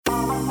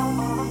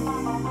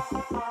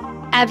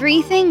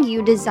Everything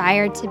you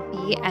desire to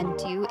be and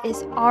do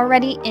is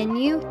already in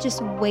you,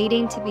 just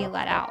waiting to be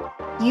let out.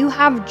 You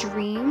have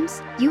dreams,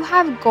 you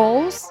have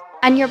goals,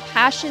 and your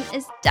passion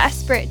is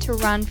desperate to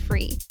run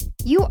free.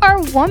 You are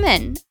a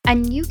woman,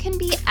 and you can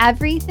be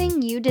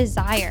everything you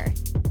desire.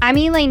 I'm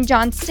Elaine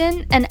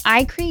Johnston, and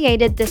I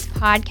created this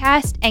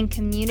podcast and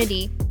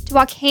community to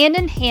walk hand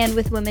in hand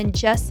with women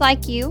just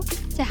like you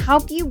to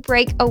help you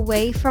break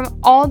away from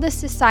all the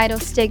societal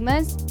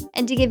stigmas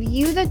and to give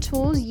you the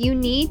tools you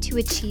need to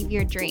achieve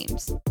your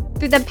dreams.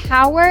 Through the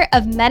power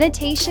of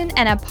meditation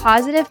and a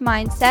positive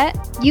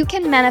mindset, you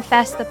can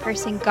manifest the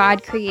person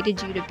God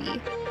created you to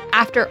be.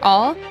 After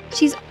all,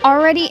 she's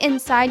already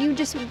inside you,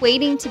 just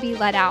waiting to be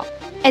let out.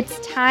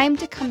 It's time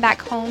to come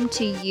back home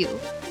to you.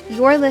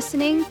 You're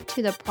listening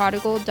to The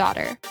Prodigal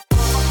Daughter.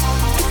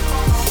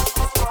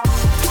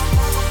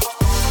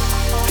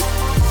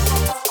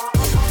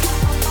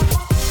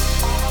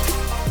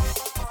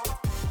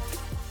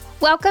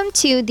 Welcome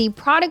to the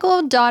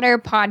Prodigal Daughter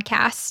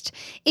podcast.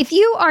 If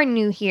you are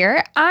new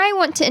here, I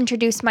want to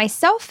introduce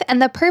myself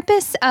and the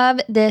purpose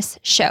of this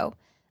show.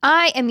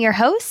 I am your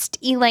host,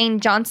 Elaine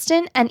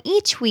Johnston, and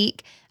each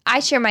week I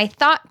share my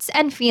thoughts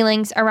and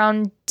feelings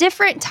around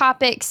different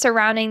topics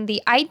surrounding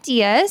the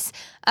ideas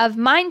of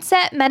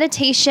mindset,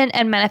 meditation,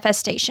 and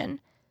manifestation.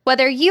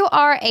 Whether you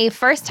are a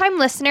first-time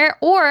listener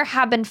or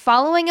have been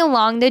following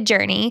along the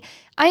journey,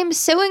 I am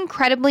so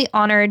incredibly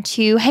honored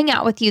to hang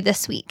out with you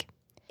this week.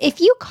 If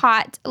you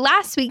caught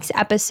last week's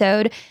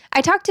episode,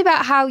 I talked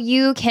about how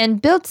you can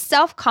build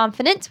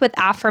self-confidence with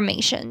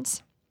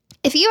affirmations.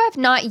 If you have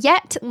not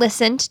yet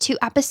listened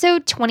to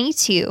episode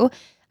 22,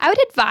 I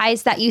would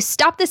advise that you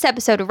stop this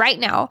episode right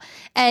now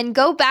and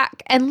go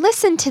back and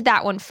listen to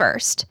that one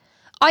first.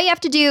 All you have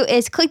to do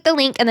is click the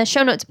link in the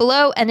show notes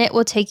below and it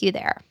will take you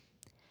there.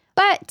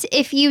 But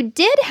if you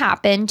did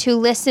happen to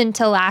listen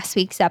to last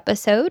week's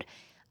episode,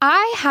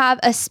 I have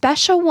a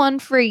special one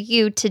for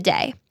you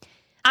today.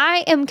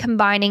 I am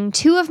combining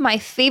two of my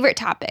favorite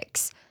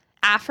topics,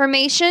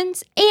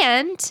 affirmations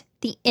and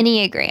the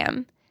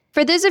Enneagram.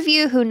 For those of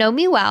you who know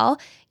me well,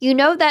 you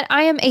know that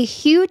I am a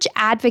huge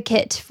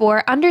advocate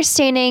for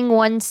understanding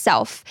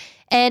oneself.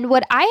 And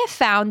what I have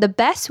found the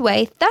best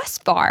way thus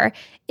far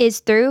is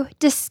through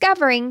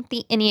discovering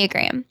the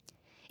Enneagram.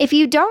 If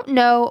you don't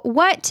know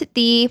what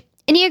the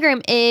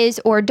Enneagram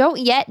is or don't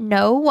yet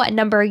know what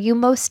number you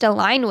most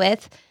align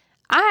with,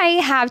 I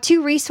have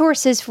two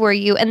resources for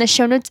you in the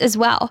show notes as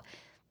well.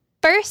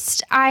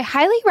 First, I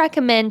highly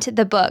recommend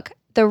the book,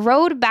 The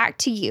Road Back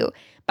to You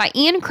by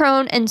Ian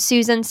Crone and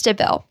Susan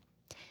Stabile.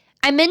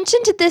 I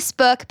mentioned this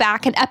book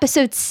back in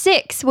episode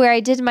 6 where I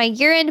did my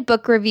year-end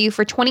book review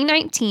for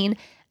 2019,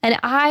 and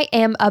I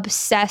am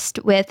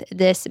obsessed with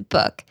this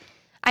book.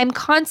 I'm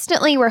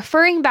constantly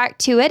referring back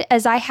to it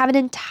as I have an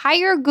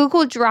entire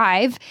Google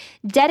Drive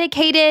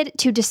dedicated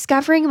to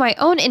discovering my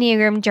own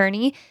Enneagram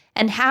journey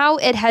and how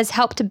it has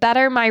helped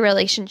better my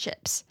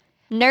relationships.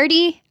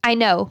 Nerdy, I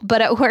know,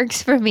 but it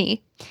works for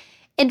me.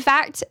 In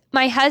fact,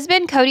 my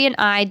husband Cody and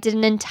I did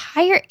an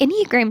entire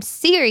Enneagram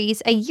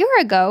series a year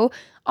ago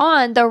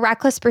on the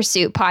Reckless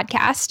Pursuit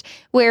podcast,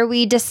 where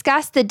we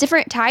discussed the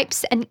different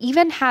types and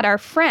even had our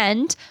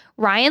friend,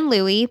 Ryan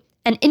Louie,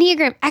 an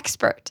Enneagram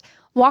expert,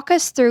 walk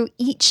us through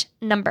each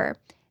number.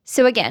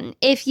 So again,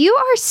 if you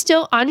are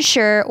still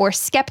unsure or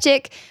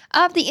skeptic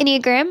of the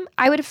Enneagram,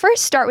 I would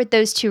first start with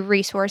those two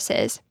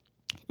resources.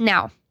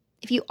 Now,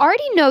 if you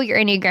already know your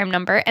Enneagram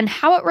number and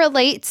how it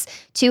relates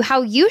to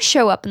how you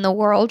show up in the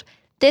world,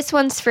 this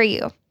one's for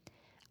you.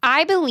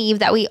 I believe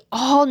that we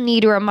all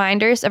need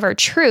reminders of our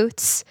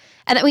truths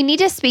and that we need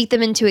to speak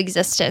them into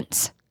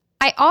existence.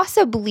 I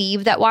also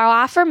believe that while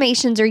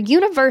affirmations are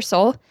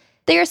universal,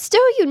 they are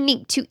still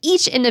unique to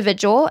each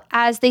individual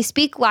as they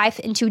speak life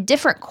into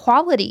different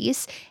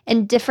qualities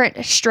and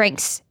different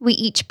strengths we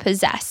each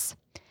possess.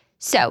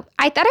 So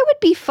I thought it would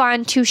be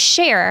fun to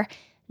share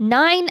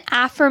 9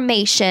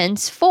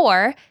 affirmations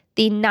for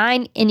the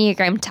 9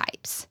 Enneagram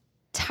types.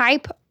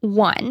 Type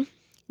 1,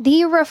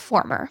 the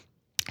reformer.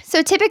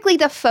 So typically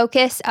the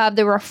focus of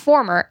the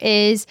reformer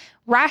is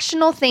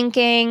rational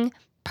thinking,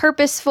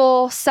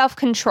 purposeful,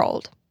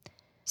 self-controlled.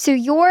 So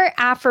your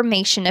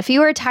affirmation, if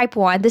you are type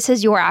 1, this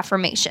is your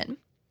affirmation.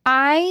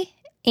 I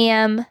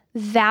am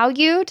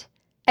valued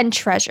and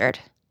treasured.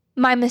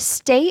 My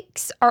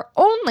mistakes are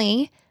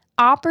only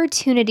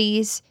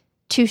opportunities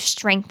to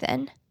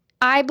strengthen.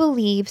 I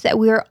believe that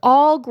we are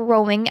all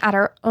growing at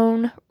our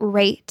own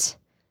rate.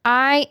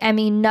 I am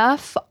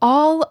enough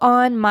all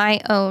on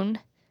my own.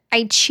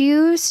 I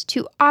choose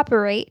to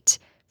operate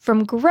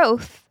from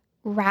growth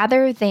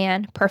rather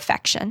than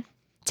perfection.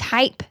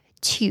 Type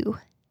 2,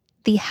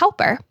 the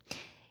helper.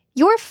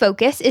 Your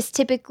focus is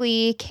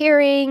typically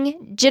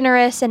caring,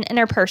 generous, and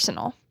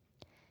interpersonal.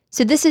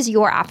 So this is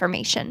your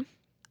affirmation.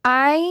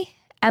 I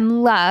am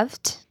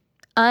loved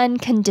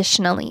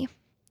unconditionally.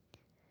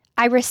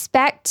 I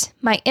respect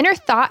my inner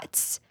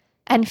thoughts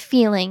and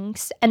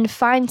feelings and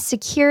find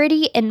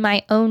security in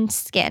my own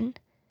skin.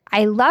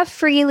 I love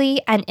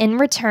freely and in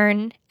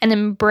return and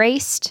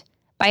embraced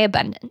by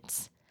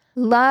abundance.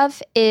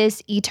 Love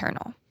is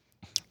eternal.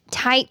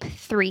 Type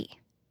 3,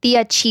 the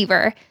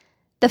achiever.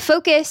 The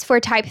focus for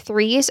type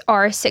 3s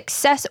are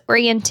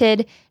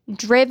success-oriented,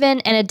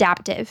 driven, and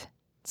adaptive.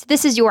 So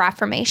this is your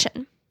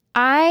affirmation.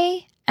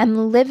 I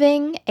am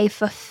living a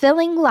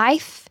fulfilling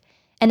life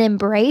and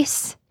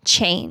embrace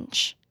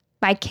change.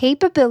 My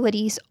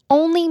capabilities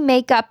only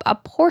make up a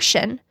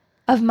portion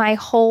of my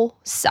whole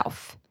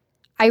self.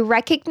 I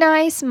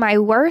recognize my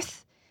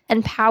worth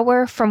and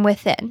power from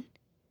within.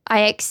 I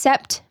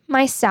accept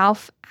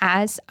myself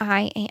as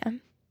I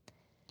am.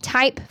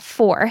 Type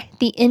 4,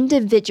 the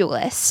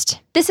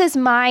individualist. This is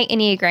my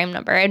Enneagram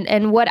number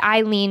and what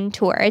I lean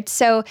towards.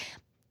 So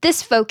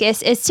this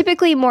focus is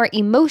typically more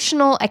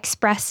emotional,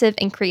 expressive,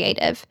 and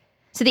creative.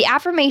 So the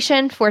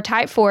affirmation for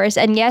type 4s,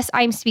 and yes,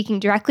 I'm speaking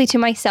directly to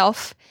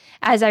myself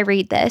as I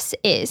read this,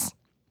 is,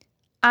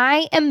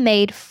 I am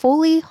made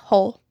fully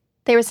whole.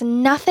 There is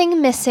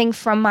nothing missing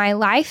from my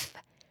life.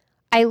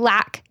 I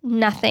lack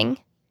nothing.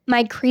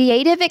 My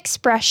creative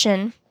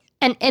expression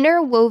and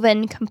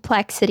interwoven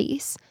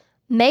complexities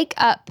make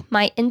up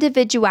my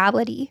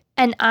individuality,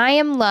 and I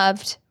am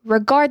loved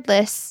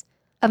regardless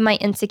of my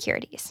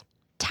insecurities.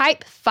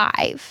 Type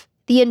 5,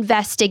 the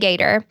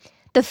investigator.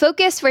 The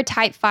focus for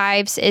type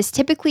 5s is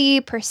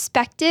typically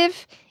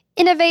perspective,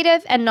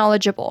 innovative, and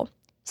knowledgeable.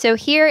 So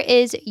here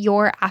is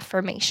your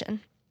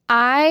affirmation.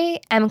 I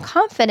am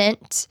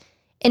confident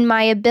in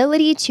my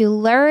ability to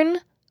learn,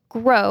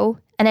 grow,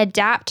 and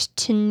adapt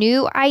to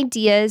new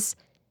ideas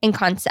and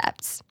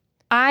concepts.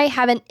 I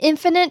have an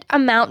infinite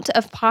amount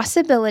of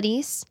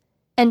possibilities,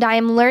 and I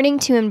am learning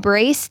to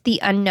embrace the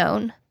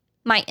unknown.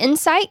 My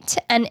insight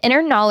and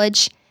inner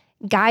knowledge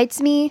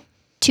guides me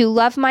to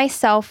love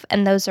myself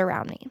and those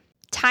around me.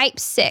 Type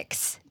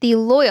 6, the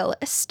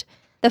loyalist.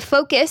 The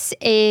focus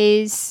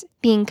is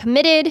being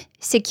committed,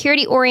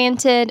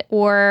 security-oriented,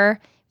 or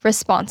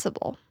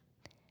responsible.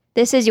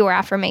 This is your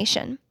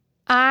affirmation.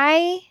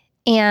 I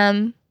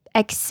am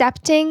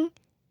accepting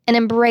and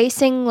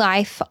embracing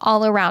life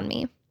all around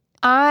me.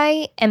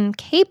 I am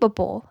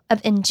capable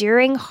of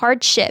enduring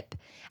hardship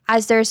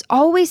as there's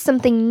always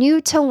something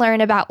new to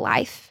learn about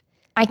life.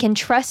 I can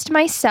trust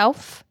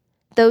myself,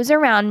 those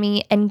around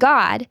me, and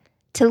God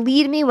to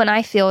lead me when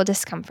I feel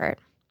discomfort.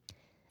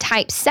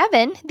 Type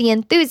 7, the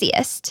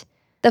enthusiast.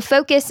 The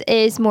focus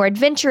is more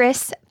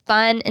adventurous,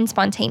 fun, and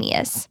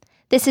spontaneous.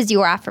 This is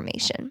your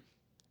affirmation.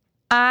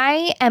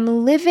 I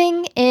am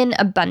living in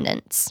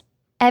abundance.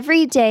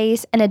 Every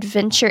day's an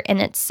adventure in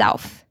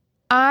itself.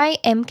 I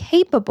am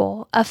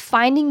capable of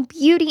finding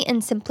beauty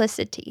in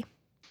simplicity.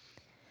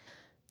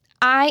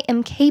 I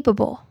am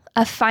capable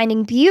of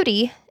finding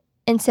beauty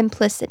in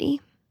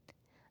simplicity.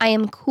 I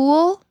am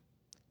cool,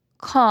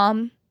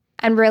 calm,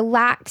 and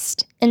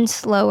relaxed in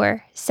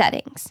slower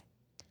settings.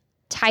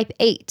 Type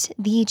 8,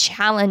 the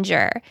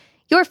challenger.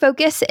 Your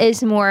focus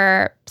is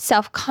more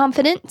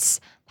self-confidence,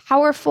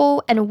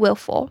 powerful, and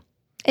willful.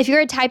 If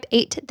you're a type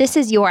 8, this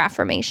is your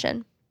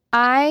affirmation.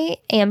 I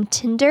am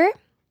tender,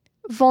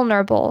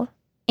 vulnerable,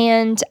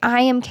 and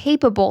I am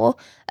capable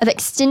of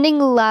extending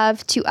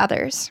love to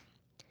others.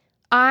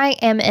 I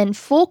am in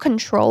full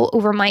control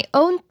over my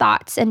own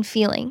thoughts and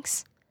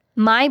feelings.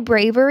 My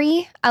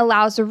bravery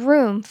allows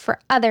room for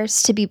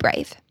others to be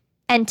brave.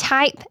 And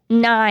type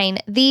 9,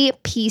 the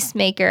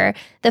peacemaker.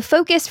 The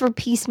focus for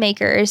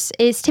peacemakers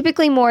is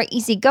typically more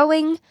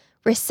easygoing,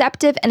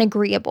 receptive, and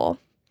agreeable.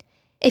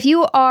 If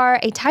you are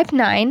a type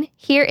 9,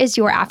 here is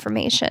your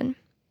affirmation.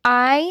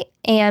 I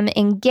am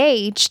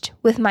engaged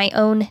with my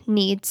own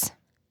needs.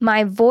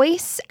 My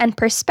voice and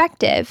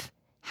perspective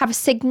have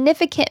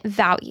significant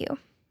value.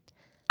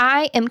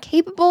 I am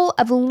capable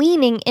of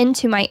leaning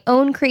into my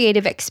own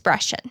creative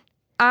expression.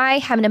 I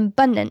have an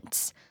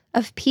abundance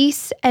of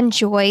peace and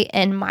joy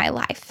in my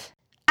life.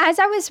 As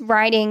I was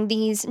writing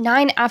these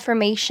 9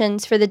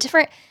 affirmations for the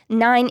different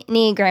 9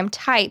 Enneagram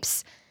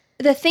types,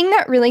 the thing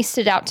that really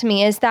stood out to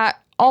me is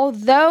that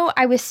although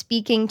I was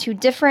speaking to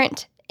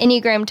different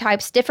Enneagram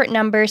types, different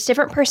numbers,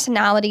 different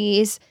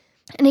personalities,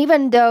 and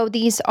even though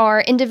these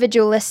are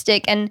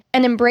individualistic and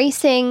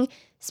embracing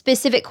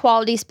specific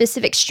qualities,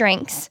 specific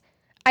strengths,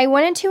 I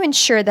wanted to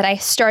ensure that I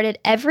started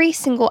every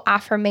single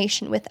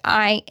affirmation with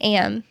I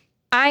am.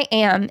 I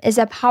am is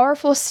a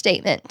powerful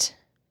statement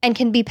and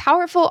can be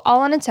powerful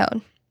all on its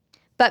own.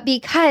 But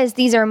because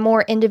these are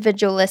more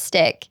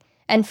individualistic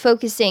and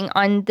focusing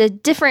on the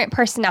different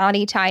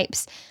personality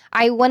types,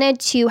 I wanted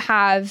to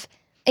have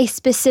a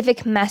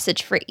specific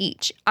message for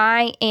each.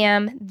 I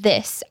am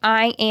this.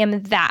 I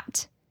am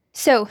that.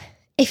 So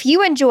if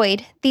you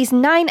enjoyed these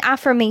 9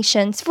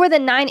 affirmations for the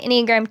 9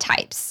 Enneagram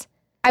types,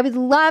 I would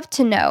love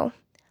to know,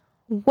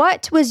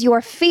 what was your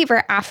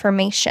favorite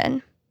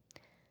affirmation?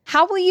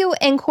 How will you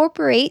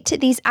incorporate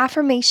these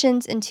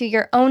affirmations into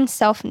your own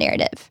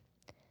self-narrative?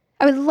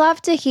 I would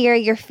love to hear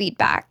your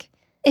feedback.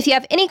 If you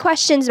have any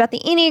questions about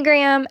the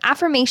Enneagram,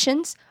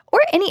 affirmations,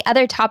 or any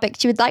other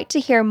topics you would like to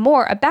hear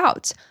more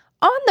about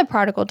on the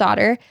Prodigal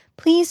Daughter,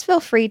 please feel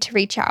free to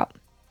reach out.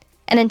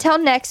 And until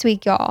next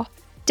week, y'all,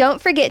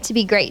 don't forget to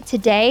be great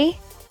today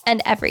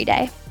and every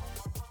day.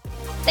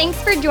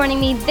 Thanks for joining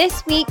me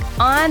this week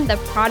on The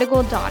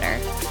Prodigal Daughter.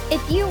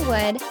 If you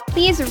would,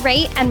 please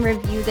rate and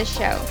review the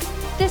show.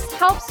 This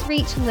helps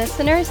reach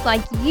listeners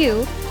like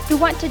you who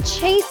want to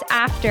chase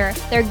after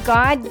their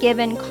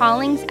God-given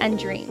callings and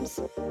dreams.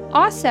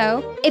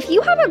 Also, if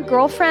you have a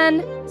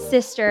girlfriend,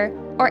 sister,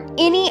 or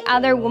any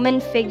other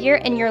woman figure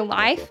in your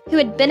life who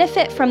would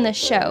benefit from the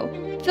show,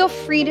 feel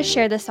free to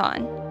share this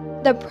on.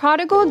 The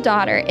Prodigal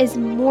Daughter is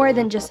more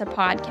than just a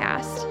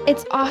podcast.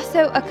 It's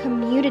also a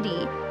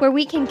community where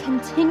we can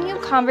continue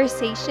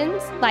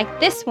conversations like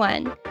this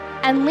one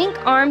and link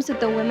arms with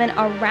the women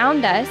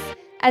around us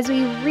as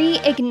we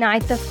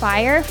reignite the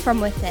fire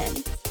from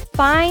within.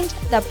 Find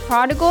the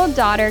Prodigal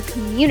Daughter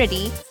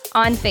community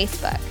on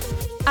Facebook.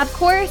 Of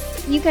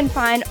course, you can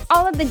find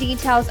all of the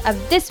details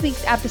of this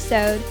week's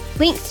episode,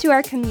 links to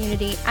our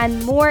community,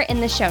 and more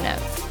in the show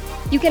notes.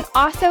 You can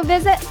also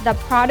visit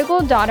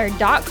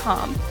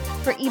theprodigaldaughter.com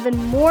for even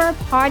more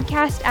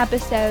podcast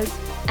episodes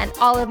and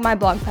all of my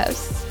blog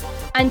posts.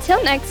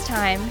 Until next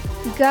time,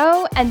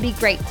 go and be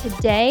great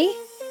today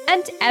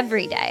and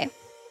every day.